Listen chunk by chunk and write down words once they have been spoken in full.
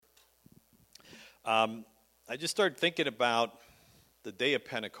I just started thinking about the day of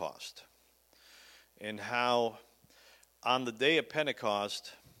Pentecost and how on the day of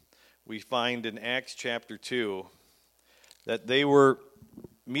Pentecost we find in Acts chapter 2 that they were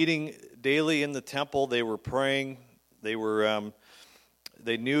meeting daily in the temple. They were praying. They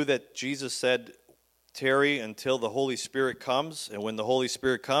knew that Jesus said, "Tarry until the Holy Spirit comes, and when the Holy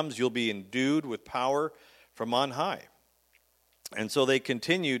Spirit comes, you'll be endued with power from on high." And so they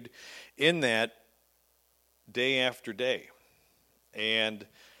continued in that day after day. And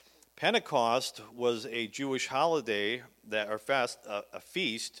Pentecost was a Jewish holiday a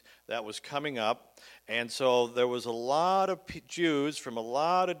feast that was coming up. And so there was a lot of Jews from a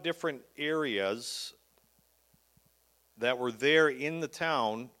lot of different areas that were there in the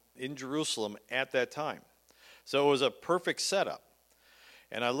town in Jerusalem at that time. So it was a perfect setup.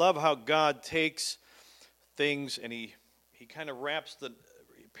 And I love how God takes things and he kind of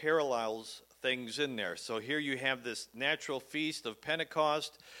parallels things in there. So here you have this natural feast of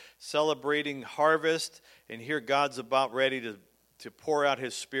Pentecost celebrating harvest, and here God's about ready to pour out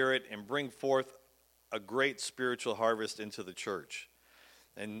his Spirit and bring forth a great spiritual harvest into the church.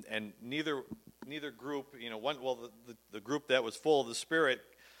 And neither group, the group that was full of the Spirit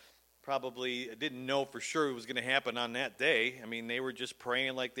probably didn't know for sure it was going to happen on that day. I mean, they were just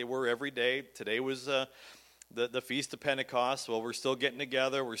praying like they were every day. Today was the Feast of Pentecost. Well, we're still getting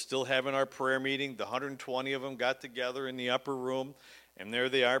together. We're still having our prayer meeting. The 120 of them got together in the upper room, and there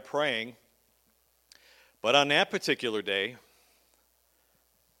they are praying. But on that particular day,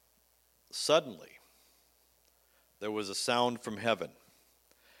 suddenly, there was a sound from heaven,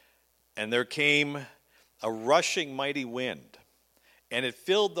 and there came a rushing mighty wind, and it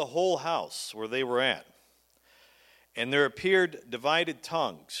filled the whole house where they were at. And there appeared divided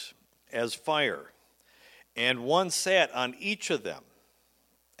tongues as fire, and one sat on each of them.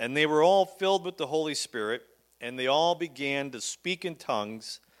 And they were all filled with the Holy Spirit, and they all began to speak in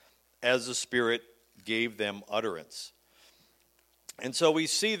tongues as the Spirit gave them utterance. And so we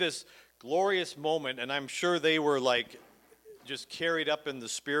see this glorious moment, and I'm sure they were just carried up in the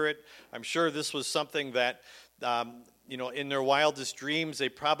Spirit. I'm sure this was something that, in their wildest dreams, they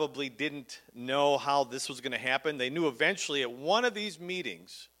probably didn't know how this was going to happen. They knew eventually at one of these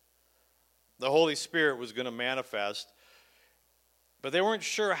meetings, the Holy Spirit was going to manifest, but they weren't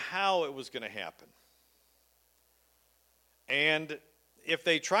sure how it was going to happen. And if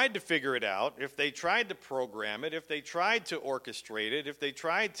they tried to figure it out, if they tried to program it, if they tried to orchestrate it, if they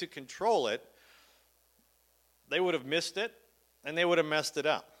tried to control it, they would have missed it and they would have messed it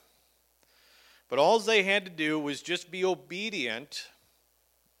up. But all they had to do was just be obedient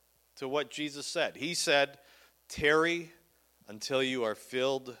to what Jesus said. He said, "Tarry until you are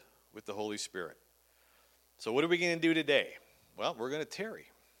filled with the Holy Spirit." So what are we going to do today? Well, we're going to tarry.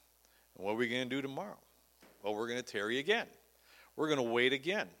 And what are we going to do tomorrow? Well, we're going to tarry again. We're going to wait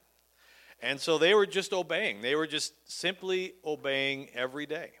again. And so they were just obeying. They were just simply obeying every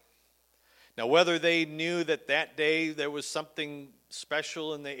day. Now, whether they knew that day there was something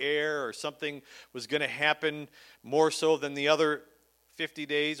special in the air or something was going to happen more so than the other 50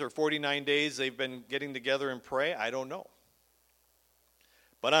 days or 49 days they've been getting together and pray, I don't know.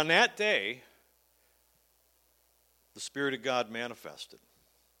 But on that day, the Spirit of God manifested.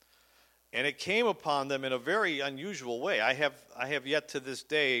 And it came upon them in a very unusual way. I have yet to this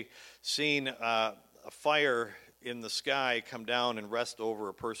day seen a fire in the sky come down and rest over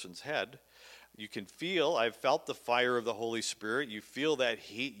a person's head. I've felt the fire of the Holy Spirit. You feel that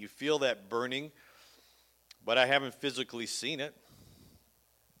heat, you feel that burning, but I haven't physically seen it.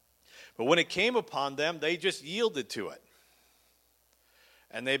 But when it came upon them, they just yielded to it.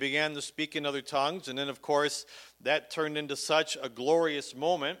 And they began to speak in other tongues. And then, of course, that turned into such a glorious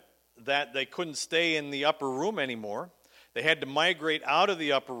moment that they couldn't stay in the upper room anymore. They had to migrate out of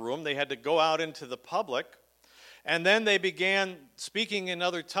the upper room. They had to go out into the public. And then they began speaking in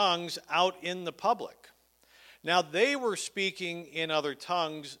other tongues out in the public. Now, they were speaking in other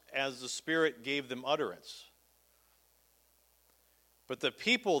tongues as the Spirit gave them utterance. But the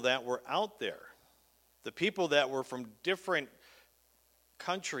people that were out there, the people that were from different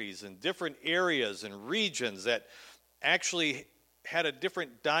countries and different areas and regions that actually had a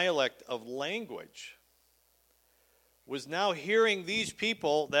different dialect of language, was now hearing these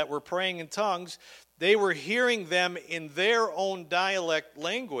people that were praying in tongues. They were hearing them in their own dialect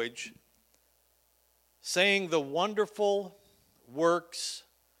language saying the wonderful works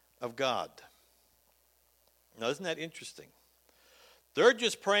of God. Now, isn't that interesting? They're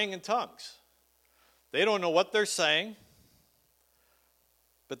just praying in tongues. They don't know what they're saying,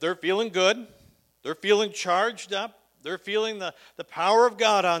 but they're feeling good. They're feeling charged up. They're feeling the power of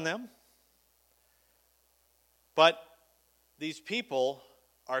God on them. But these people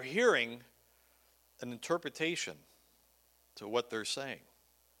are hearing an interpretation to what they're saying.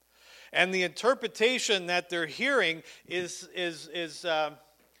 And the interpretation that they're hearing is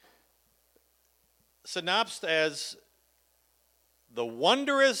synopsed as the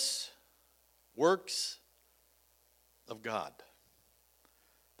wondrous works of God.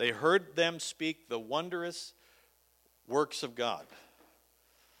 They heard them speak the wondrous works of God.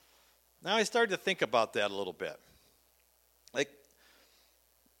 Now I started to think about that a little bit. Like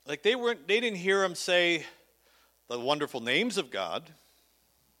they didn't hear them say the wonderful names of God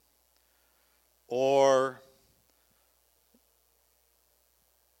or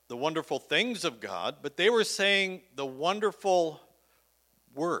the wonderful things of God, but they were saying the wonderful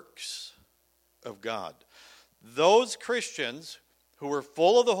works of God. Those Christians who were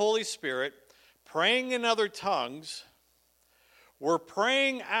full of the Holy Spirit, praying in other tongues, were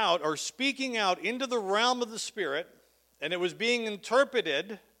praying out or speaking out into the realm of the Spirit, and it was being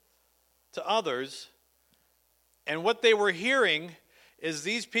interpreted to others. And what they were hearing is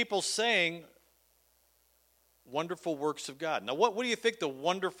these people saying wonderful works of God. Now, what do you think the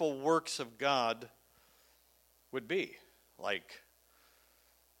wonderful works of God would be? Like,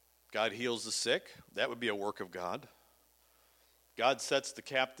 God heals the sick. That would be a work of God. God sets the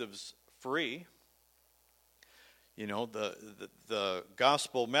captives free. You know, the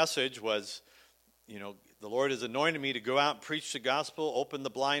gospel message was, you know, the Lord has anointed me to go out and preach the gospel, open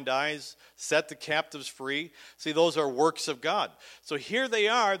the blind eyes, set the captives free. See, those are works of God. So here they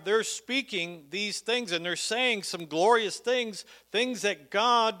are, they're speaking these things, and they're saying some glorious things, things that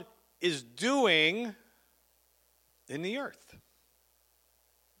God is doing in the earth.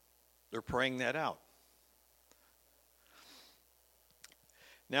 They're praying that out.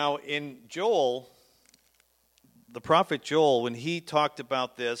 Now, in Joel, the prophet Joel, when he talked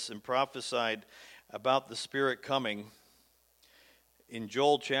about this and prophesied about the Spirit coming, in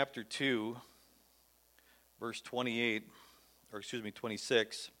Joel chapter 2, verse 26,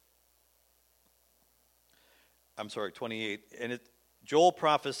 and Joel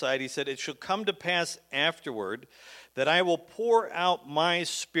prophesied, he said, "It shall come to pass afterward that I will pour out my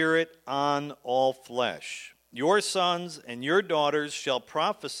Spirit on all flesh. Your sons and your daughters shall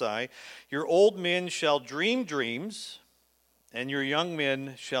prophesy, your old men shall dream dreams, and your young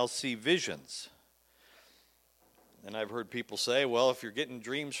men shall see visions." And I've heard people say, well, if you're getting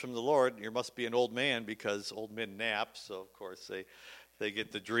dreams from the Lord, you must be an old man because old men nap, so of course they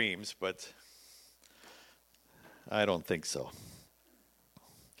get the dreams, but I don't think so.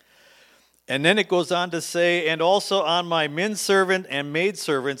 And then it goes on to say, "And also on my menservant and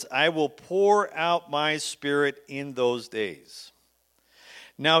maidservants I will pour out my Spirit in those days."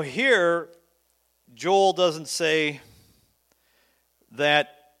 Now here, Joel doesn't say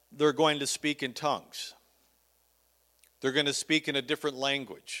that they're going to speak in tongues. They're going to speak in a different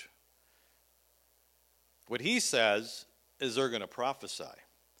language. What he says is they're going to prophesy.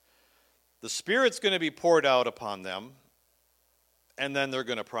 The Spirit's going to be poured out upon them, and then they're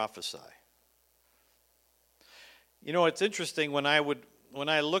going to prophesy. You know, it's interesting when I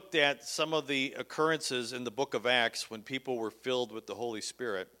looked at some of the occurrences in the book of Acts when people were filled with the Holy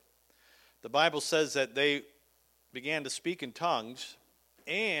Spirit, the Bible says that they began to speak in tongues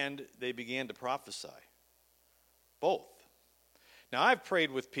and they began to prophesy. Both. Now, I've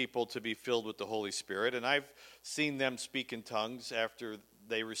prayed with people to be filled with the Holy Spirit, and I've seen them speak in tongues after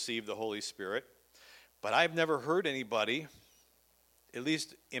they receive the Holy Spirit, but I've never heard anybody, at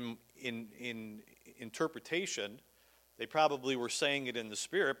least in interpretation, they probably were saying it in the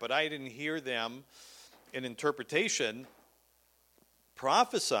Spirit, but I didn't hear them in interpretation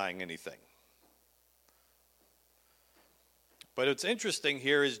prophesying anything. But what's interesting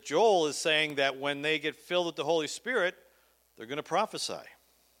here is Joel is saying that when they get filled with the Holy Spirit, they're going to prophesy.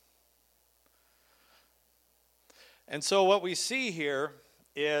 And so what we see here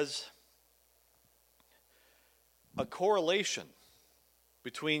is a correlation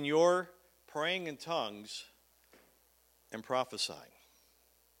between your praying in tongues and prophesying.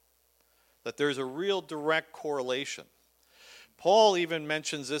 That there's a real direct correlation. Paul even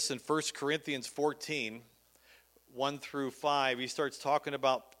mentions this in 1 Corinthians 14, 1 through 5. He starts talking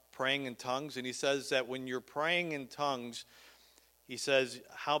about praying in tongues, and he says that when you're praying in tongues, he says,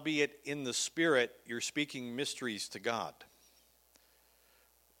 howbeit in the Spirit, you're speaking mysteries to God.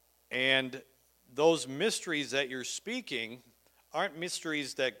 And those mysteries that you're speaking aren't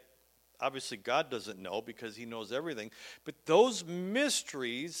mysteries that obviously God doesn't know because he knows everything. But those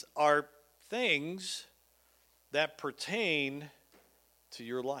mysteries are things that pertain to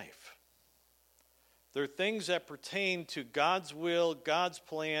your life. They're things that pertain to God's will, God's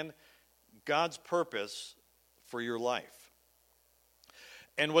plan, God's purpose for your life.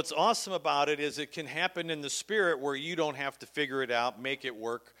 And what's awesome about it is it can happen in the Spirit where you don't have to figure it out, make it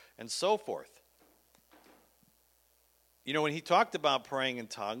work, and so forth. You know, when he talked about praying in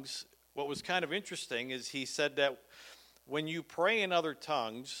tongues, what was kind of interesting is he said that when you pray in other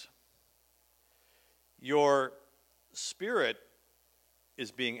tongues, your spirit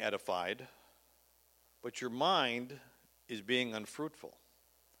is being edified, but your mind is being unfruitful.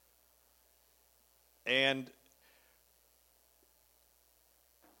 And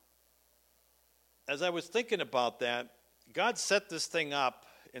as I was thinking about that, God set this thing up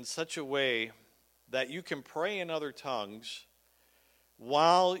in such a way that you can pray in other tongues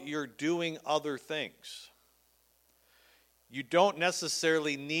while you're doing other things. You don't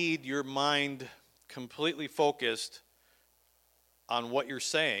necessarily need your mind completely focused on what you're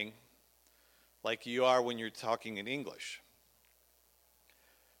saying like you are when you're talking in English.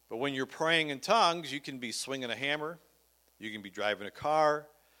 But when you're praying in tongues, you can be swinging a hammer, you can be driving a car,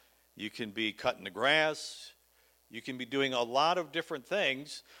 you can be cutting the grass, you can be doing a lot of different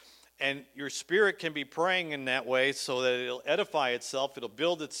things, and your spirit can be praying in that way so that it'll edify itself, it'll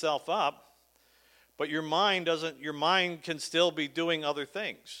build itself up, but your mind can still be doing other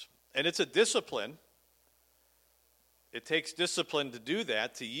things. And it's a discipline. It takes discipline to do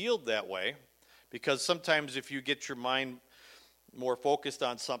that, to yield that way, because sometimes if you get your mind more focused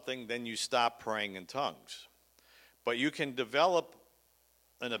on something, then you stop praying in tongues. But you can develop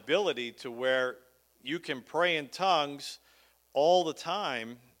an ability to where you can pray in tongues all the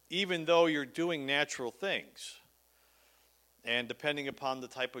time, even though you're doing natural things. And depending upon the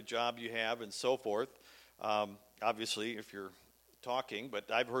type of job you have and so forth, obviously if you're talking,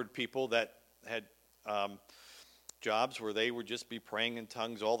 but I've heard people that had jobs where they would just be praying in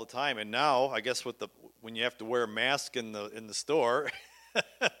tongues all the time. And now, I guess when you have to wear a mask in the store,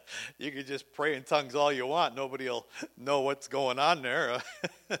 you can just pray in tongues all you want. Nobody will know what's going on there.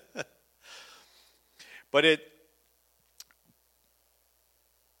 But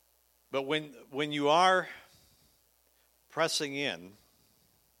when you are pressing in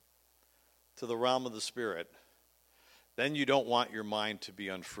to the realm of the Spirit, then you don't want your mind to be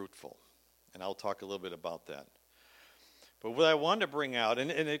unfruitful. And I'll talk a little bit about that. But what I wanted to bring out,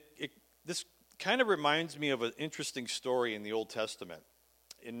 this kind of reminds me of an interesting story in the Old Testament.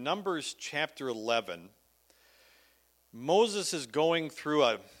 In Numbers chapter 11, Moses is going through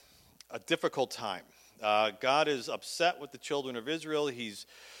a difficult time. God is upset with the children of Israel.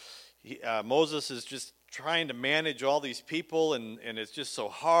 Moses is just trying to manage all these people, and it's just so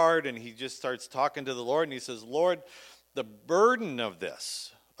hard, and he just starts talking to the Lord, and he says, Lord, the burden of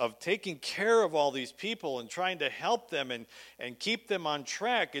this, of taking care of all these people and trying to help them and keep them on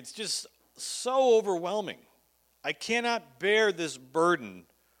track, it's just so overwhelming. I cannot bear this burden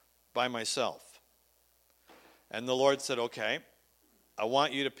by myself. And the Lord said, okay, I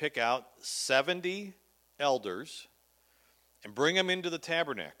want you to pick out 70 elders and bring them into the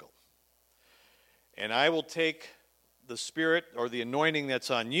tabernacle. And I will take the Spirit or the anointing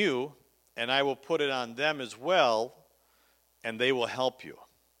that's on you, and I will put it on them as well, and they will help you.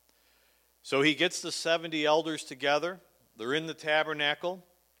 So he gets the 70 elders together. They're in the tabernacle.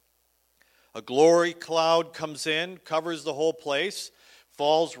 A glory cloud comes in, covers the whole place,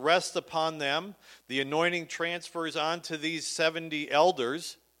 rests upon them. The anointing transfers onto these 70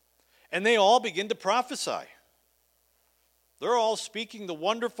 elders, and they all begin to prophesy. They're all speaking the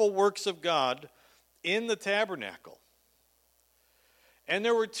wonderful works of God in the tabernacle. And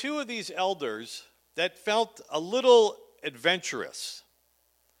there were two of these elders that felt a little adventurous.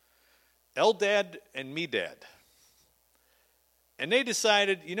 Eldad and Medad. And they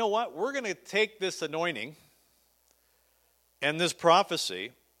decided, you know what, we're going to take this anointing and this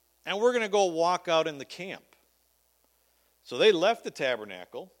prophecy, and we're going to go walk out in the camp. So they left the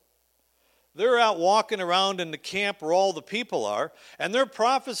tabernacle. They're out walking around in the camp where all the people are, and they're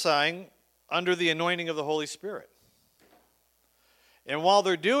prophesying under the anointing of the Holy Spirit. And while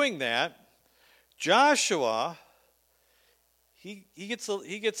they're doing that, Joshua, he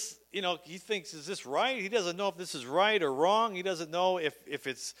thinks, is this right? He doesn't know if this is right or wrong. He doesn't know if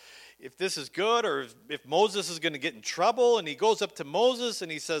this is good or if Moses is going to get in trouble. And he goes up to Moses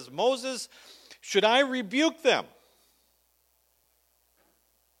and he says, Moses, should I rebuke them?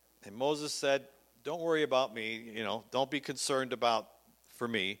 And Moses said, don't worry about me. Don't be concerned for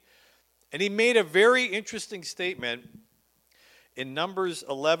me. And he made a very interesting statement in Numbers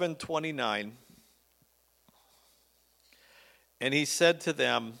 11:29. And he said to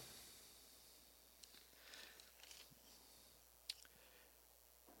them,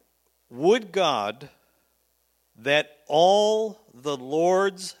 would God that all the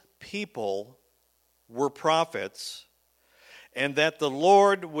Lord's people were prophets, and that the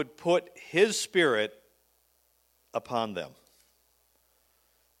Lord would put his Spirit upon them.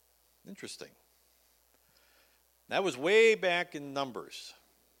 Interesting. That was way back in Numbers.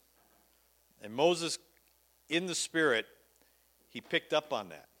 And Moses, in the Spirit, he picked up on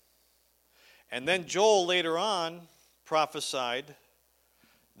that. And then Joel later on prophesied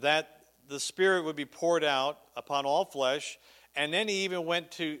that the Spirit would be poured out upon all flesh, and then he even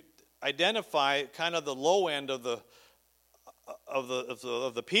went to identify kind of the low end of the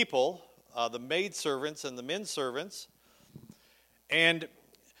people, the maidservants and the men servants. And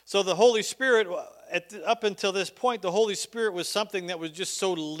so the Holy Spirit, up until this point, the Holy Spirit was something that was just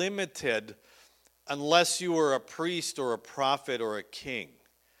so limited unless you were a priest or a prophet or a king.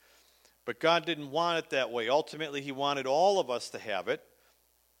 But God didn't want it that way. Ultimately, he wanted all of us to have it.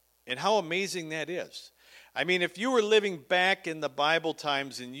 And how amazing that is. I mean, if you were living back in the Bible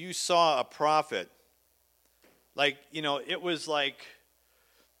times and you saw a prophet, like, it was like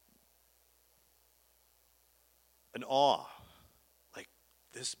an awe. Like,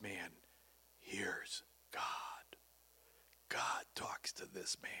 this man hears God. God talks to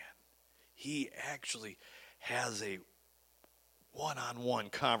this man. He actually has a one-on-one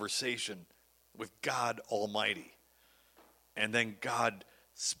conversation with God Almighty. And then God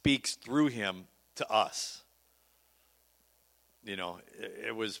speaks through him to us.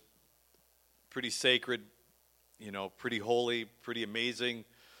 It was pretty sacred, pretty holy, pretty amazing.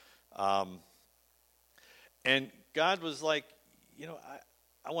 And God was like,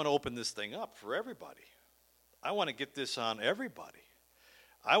 I want to open this thing up for everybody. I want to get this on everybody.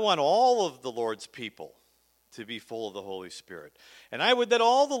 I want all of the Lord's people to be full of the Holy Spirit. And I would that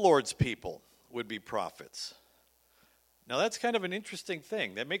all the Lord's people would be prophets. Now that's kind of an interesting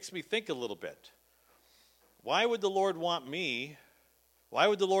thing. That makes me think a little bit. Why would the Lord want me, why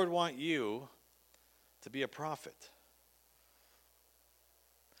would the Lord want you to be a prophet?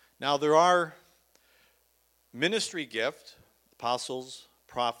 Now there are ministry gift, apostles,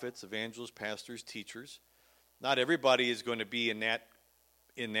 prophets, evangelists, pastors, teachers. Not everybody is going to be in that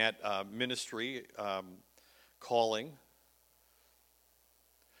ministry calling,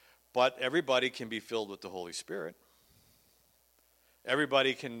 but everybody can be filled with the Holy Spirit.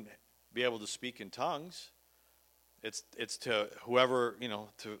 Everybody can be able to speak in tongues. It's to whoever,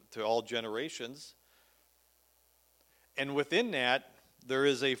 to all generations. And within that, there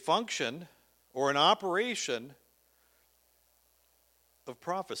is a function or an operation of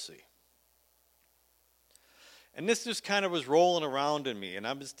prophecy. And this just kind of was rolling around in me, and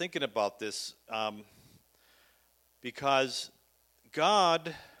I was thinking about this because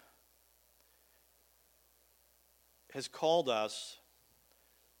God has called us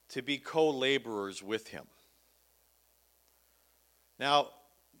to be co-laborers with him. Now,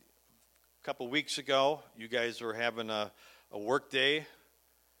 a couple weeks ago, you guys were having a work day.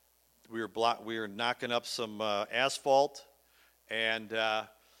 We were knocking up some asphalt and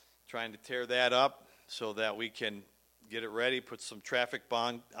trying to tear that up so that we can get it ready, put some traffic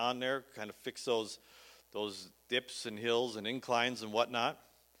bond on there, kind of fix those dips and hills and inclines and whatnot.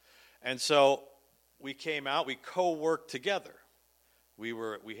 And so we came out, we co-worked together.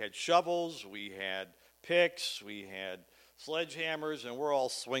 We had shovels, we had picks, we had sledgehammers, and we're all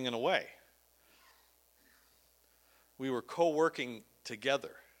swinging away. We were co-working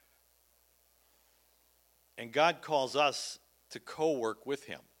together. And God calls us to co-work with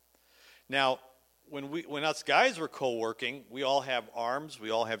him. Now, when us guys were co-working, we all have arms,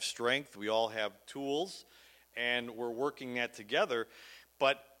 we all have strength, we all have tools, and we're working that together.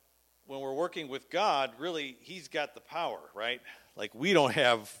 But when we're working with God, really, he's got the power, right? Like we don't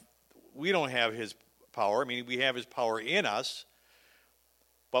have his power. I mean, we have his power in us,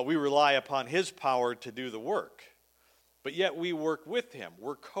 but we rely upon his power to do the work. But yet we work with him.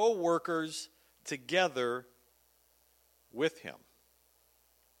 We're co-workers together with him.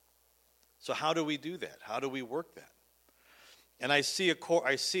 So how do we do that? How do we work that? And I see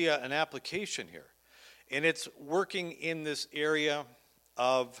an application here, and it's working in this area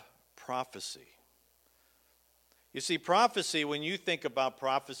of prophecy. You see, prophecy, when you think about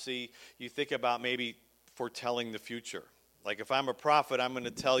prophecy, you think about maybe foretelling the future. Like if I'm a prophet, I'm going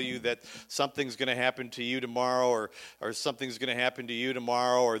to tell you that something's going to happen to you tomorrow, or something's going to happen to you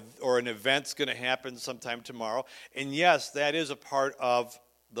tomorrow, or an event's going to happen sometime tomorrow. And yes, that is a part of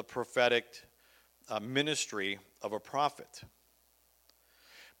the prophetic ministry of a prophet.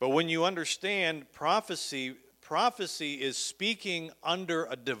 But when you understand prophecy is speaking under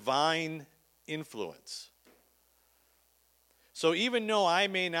a divine influence. So even though I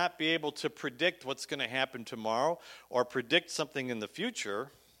may not be able to predict what's going to happen tomorrow or predict something in the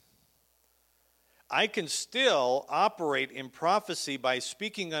future, I can still operate in prophecy by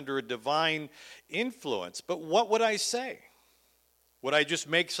speaking under a divine influence. But what would I say? Would I just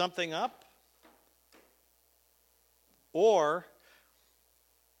make something up? Or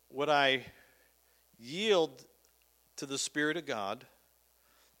would I yield to the Spirit of God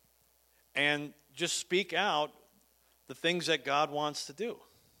and just speak out the things that God wants to do?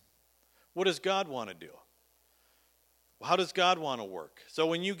 What does God want to do? How does God want to work? So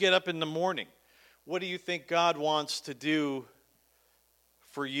when you get up in the morning, what do you think God wants to do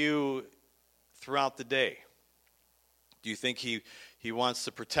for you throughout the day? Do you think he wants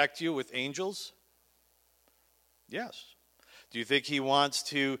to protect you with angels? Yes. Do you think he wants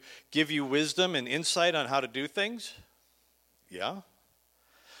to give you wisdom and insight on how to do things? Yeah.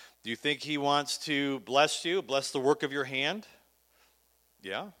 Do you think he wants to bless you, bless the work of your hand?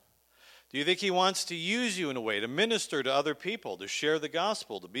 Yeah. Do you think he wants to use you in a way to minister to other people, to share the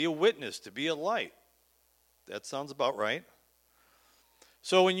gospel, to be a witness, to be a light? That sounds about right.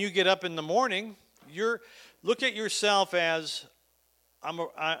 So when you get up in the morning, look at yourself as I'm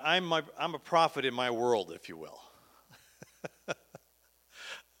a prophet in my world, if you will.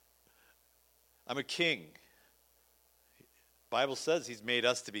 I'm a king. The Bible says he's made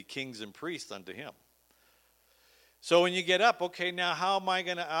us to be kings and priests unto him. So when you get up, okay, now how am I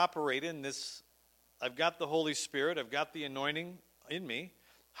going to operate in this? I've got the Holy Spirit. I've got the anointing in me.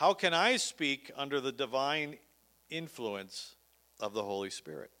 How can I speak under the divine influence of the Holy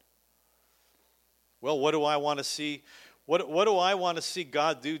Spirit? Well, what do I want to see? What do I want to see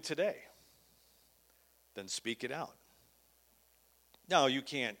God do today? Then speak it out. No, you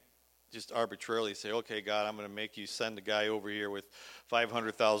can't just arbitrarily say, okay, God, I'm going to make you send a guy over here with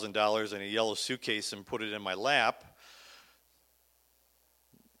 $500,000 in a yellow suitcase and put it in my lap.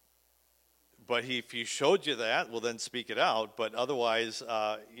 But if he showed you that, well, then speak it out. But otherwise,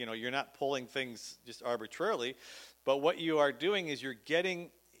 you're not pulling things just arbitrarily. But what you are doing is you're getting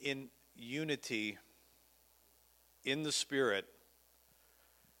in unity in the Spirit.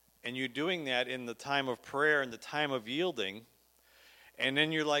 And you're doing that in the time of prayer and the time of yielding. And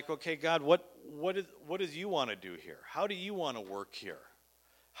then you're like, okay, God, what do you want to do here? How do you want to work here?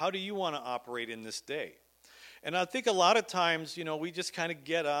 How do you want to operate in this day? And I think a lot of times, we just kind of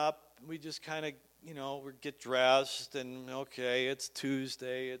get up, we just kind of, we get dressed, and okay, it's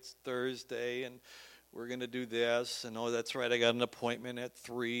Tuesday, it's Thursday, and we're going to do this, and oh, that's right, I got an appointment at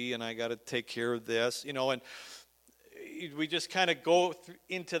 3, and I got to take care of this, and we just kind of go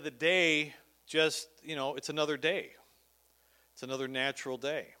into the day, just, it's another day. It's another natural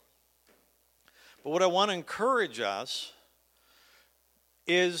day. But what I want to encourage us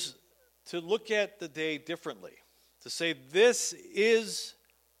is to look at the day differently. To say, this is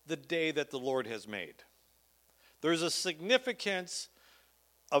the day that the Lord has made. There's a significance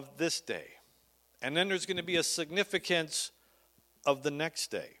of this day. And then there's going to be a significance of the next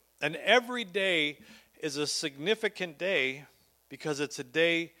day. And every day is a significant day because it's a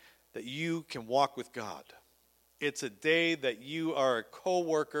day that you can walk with God. It's a day that you are a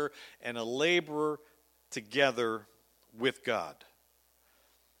co-worker and a laborer together with God.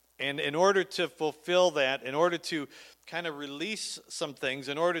 And in order to fulfill that, in order to kind of release some things,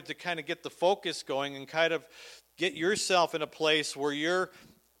 in order to kind of get the focus going and kind of get yourself in a place where you're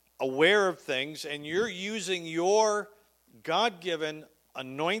aware of things and you're using your God-given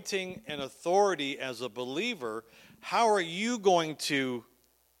anointing and authority as a believer, how are you going to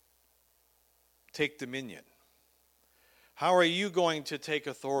take dominion? How are you going to take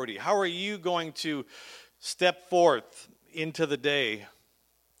authority? How are you going to step forth into the day?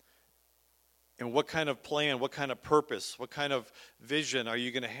 And what kind of plan, what kind of purpose, what kind of vision are you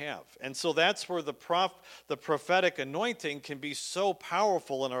going to have? And so that's where the prophetic anointing can be so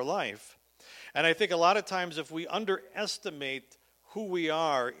powerful in our life. And I think a lot of times if we underestimate who we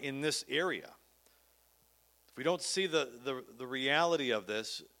are in this area, if we don't see the reality of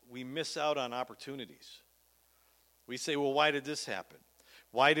this, we miss out on opportunities. We say, well, why did this happen?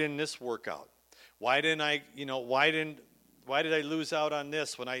 Why didn't this work out? Why didn't I, why did I lose out on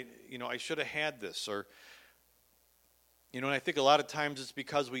this when I should have had this? Or, and I think a lot of times it's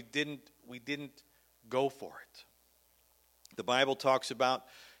because we didn't go for it. The Bible talks about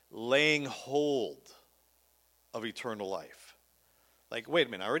laying hold of eternal life. Like, wait a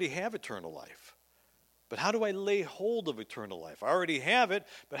minute, I already have eternal life. But how do I lay hold of eternal life? I already have it,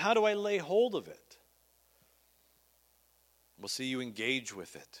 but how do I lay hold of it? We'll see you engage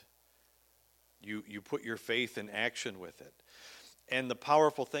with it. You put your faith in action with it. And the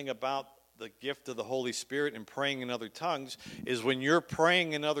powerful thing about the gift of the Holy Spirit and praying in other tongues is when you're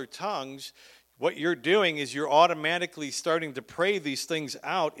praying in other tongues, what you're doing is you're automatically starting to pray these things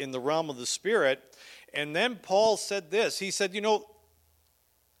out in the realm of the Spirit. And then Paul said this. He said,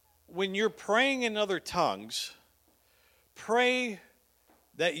 when you're praying in other tongues, pray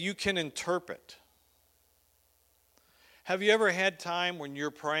that you can interpret. Have you ever had time when you're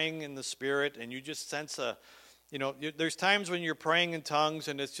praying in the Spirit and you just sense there's times when you're praying in tongues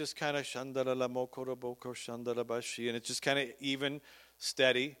and it's just kind of shandalamokoroboko and it's just kind of even,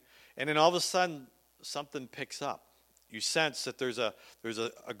 steady. And then all of a sudden, something picks up. You sense that there's a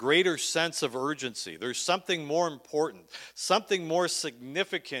greater sense of urgency. There's something more important. Something more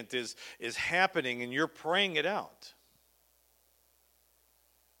significant is happening, and you're praying it out.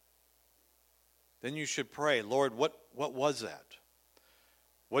 Then you should pray, Lord, what was that?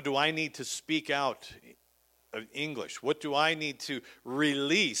 What do I need to speak out of English? What do I need to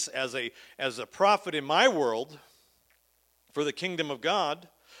release as a prophet in my world for the kingdom of God?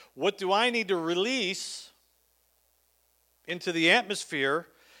 What do I need to release into the atmosphere,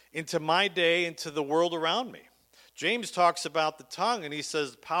 into my day, into the world around me? James talks about the tongue, and he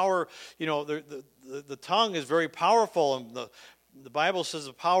says power, the tongue is very powerful, and the Bible says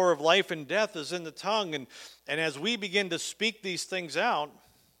the power of life and death is in the tongue, and as we begin to speak these things out,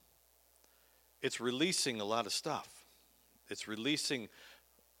 it's releasing a lot of stuff. It's releasing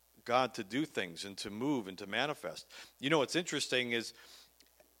God to do things and to move and to manifest. What's interesting is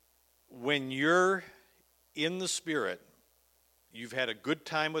when you're in the Spirit, you've had a good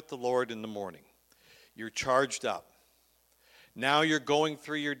time with the Lord in the morning. You're charged up. Now you're going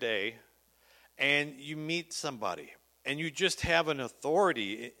through your day, and you meet somebody, and you just have an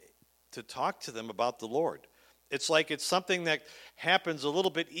authority to talk to them about the Lord. It's like it's something that happens a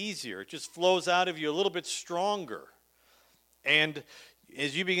little bit easier. It just flows out of you a little bit stronger. And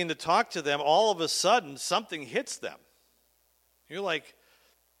as you begin to talk to them, all of a sudden, something hits them. You're like,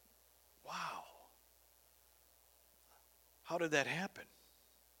 wow, how did that happen?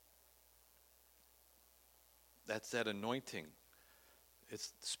 That's that anointing.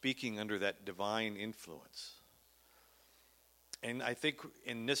 It's speaking under that divine influence. And I think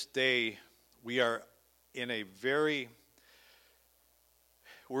in this day, we're in a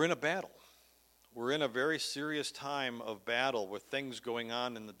battle. We're in a very serious time of battle with things going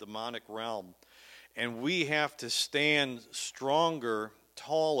on in the demonic realm. And we have to stand stronger,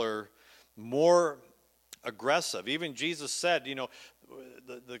 taller, more aggressive. Even Jesus said,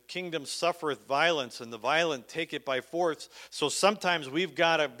 the kingdom suffereth violence, and the violent take it by force. So sometimes we've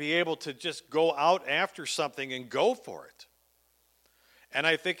got to be able to just go out after something and go for it. And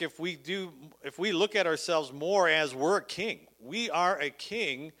I think if we look at ourselves more as we're a king, we are a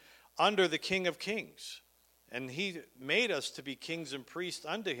king under the King of Kings. And he made us to be kings and priests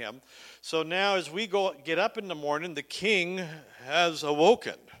unto him. So now as we get up in the morning, the king has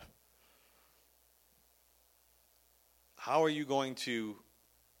awoken. How are you going to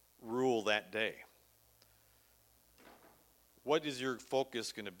rule that day? What is your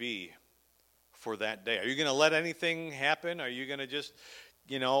focus going to be for that day? Are you going to let anything happen? Are you going to just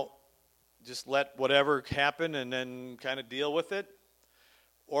let whatever happen and then kind of deal with it?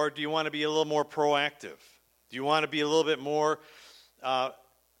 Or do you want to be a little more proactive? Do you want to be a little bit more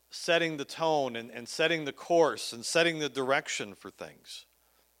setting the tone and setting the course and setting the direction for things?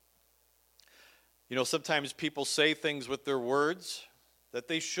 Sometimes people say things with their words that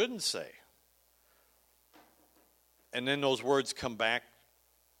they shouldn't say. And then those words come back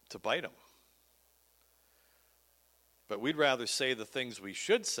to bite them. But we'd rather say the things we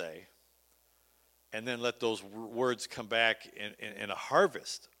should say and then let those words come back in a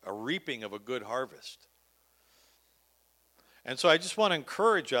harvest, a reaping of a good harvest. And so I just want to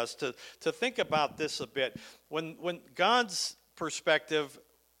encourage us to think about this a bit. When God's perspective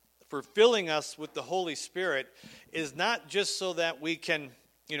for filling us with the Holy Spirit is not just so that we can,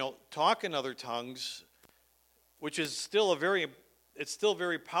 talk in other tongues, which is still it's still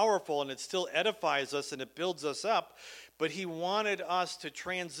very powerful and it still edifies us and it builds us up, but he wanted us to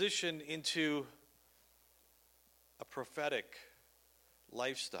transition into a prophetic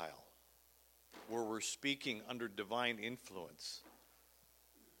lifestyle where we're speaking under divine influence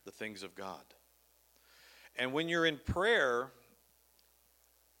the things of God. And when you're in prayer,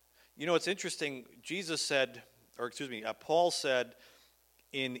 it's interesting. Paul said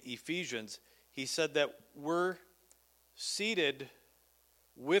in Ephesians, he said that we're seated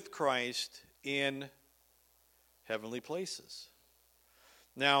with Christ in heavenly places.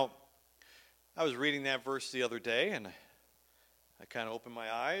 Now, I was reading that verse the other day, and I kind of opened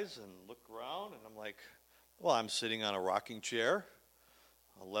my eyes and looked around, and I'm like, well, I'm sitting on a rocking chair,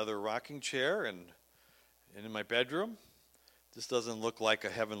 a leather rocking chair, and in my bedroom. This doesn't look like a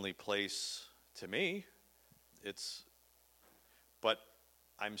heavenly place To me, but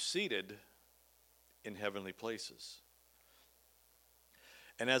I'm seated in heavenly places.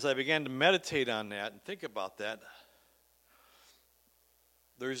 And as I began to meditate on that and think about that,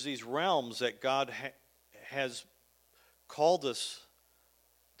 there's these realms that God has called us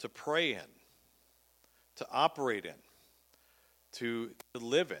to pray in, to operate in, to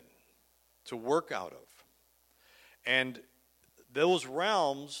live in, to work out of. And those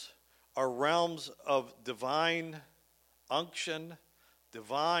realms are realms of divine unction,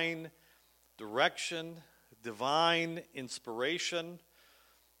 divine direction, divine inspiration,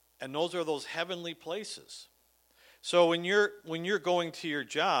 and those are those heavenly places. So when you're going to your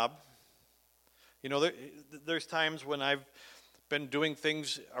job, there's times when I've been doing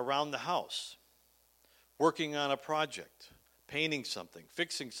things around the house, working on a project, painting something,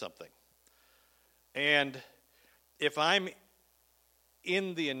 fixing something. And if I'm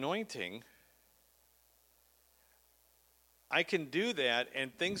in the anointing, I can do that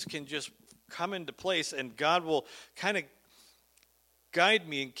and things can just come into place and God will kind of guide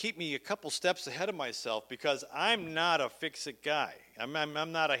me and keep me a couple steps ahead of myself because I'm not a fix-it guy. I'm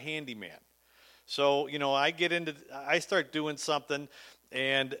not a handyman. So, I start doing something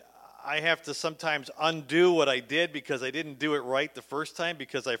and I have to sometimes undo what I did because I didn't do it right the first time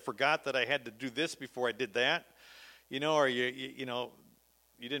because I forgot that I had to do this before I did that. Or you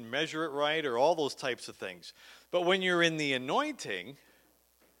didn't measure it right or all those types of things. But when you're in the anointing,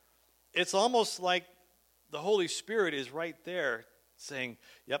 it's almost like the Holy Spirit is right there saying,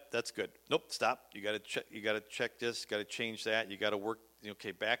 yep, that's good. Nope, stop. You got to check this, got to change that. You got to work,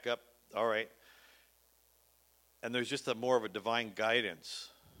 okay, back up. All right. And there's just more of a divine guidance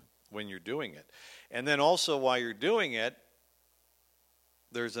when you're doing it. And then also while you're doing it,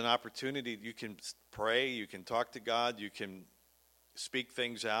 there's an opportunity. You can pray, you can talk to God, you can speak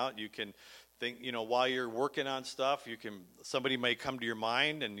things out, you can think, while you're working on stuff, somebody may come to your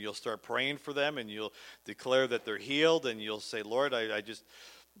mind and you'll start praying for them and you'll declare that they're healed and you'll say, Lord, I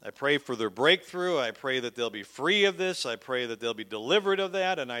pray for their breakthrough. I pray that they'll be free of this. I pray that they'll be delivered of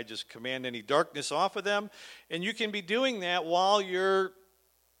that. And I just command any darkness off of them. And you can be doing that while you're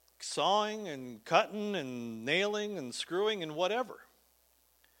sawing and cutting and nailing and screwing and whatever.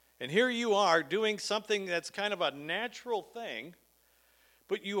 And here you are doing something that's kind of a natural thing,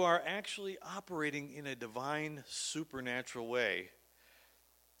 but you are actually operating in a divine, supernatural way.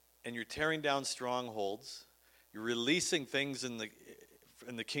 And you're tearing down strongholds. You're releasing things in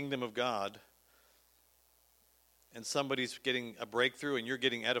the kingdom of God. And somebody's getting a breakthrough and you're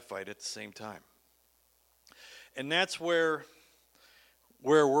getting edified at the same time. And that's where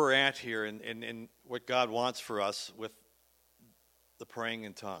we're at here and what God wants for us with the praying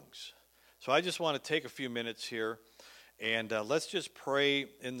in tongues. So I just want to take a few minutes here and let's just pray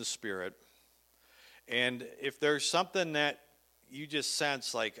in the Spirit. And if there's something that you just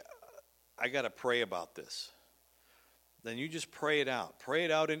sense like, I got to pray about this, then you just pray it out. Pray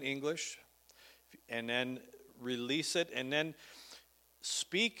it out in English and then release it and then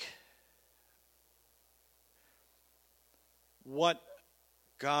speak what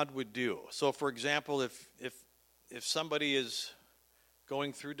God would do. So for example, if somebody is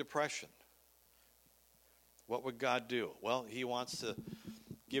going through depression, what would God do? Well, he wants to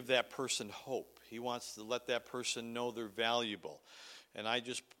give that person hope. He wants to let that person know they're valuable. And I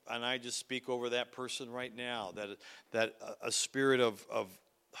just speak over that person right now that a spirit of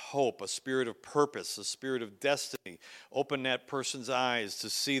hope, a spirit of purpose, a spirit of destiny. Open that person's eyes to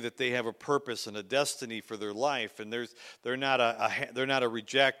see that they have a purpose and a destiny for their life, and they're not a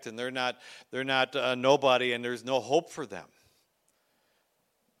reject, and they're not a nobody, and there's no hope for them.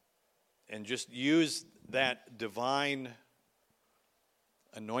 And just use that divine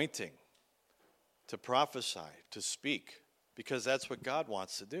anointing to prophesy, to speak, because that's what God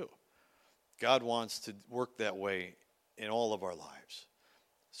wants to do. God wants to work that way in all of our lives.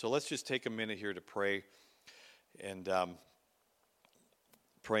 So let's just take a minute here to pray and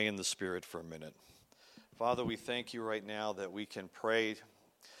pray in the Spirit for a minute. Father, we thank you right now that we can pray.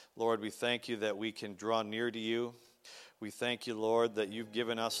 Lord, we thank you that we can draw near to you. We thank you, Lord, that you've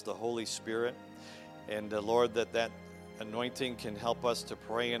given us the Holy Spirit. And Lord, that anointing can help us to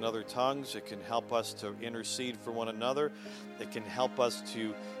pray in other tongues. It can help us to intercede for one another. It can help us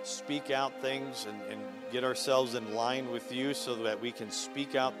to speak out things and get ourselves in line with you so that we can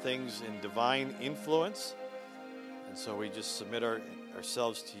speak out things in divine influence. And so we just submit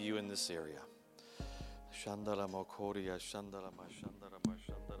ourselves to you in this area. Shandara Mokoria, Shandara Mashandara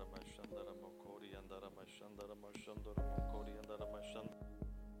Mashandara Mashandara Mokoria, Andara Mashandara Mashandara Mokoria, Andara Mashandara.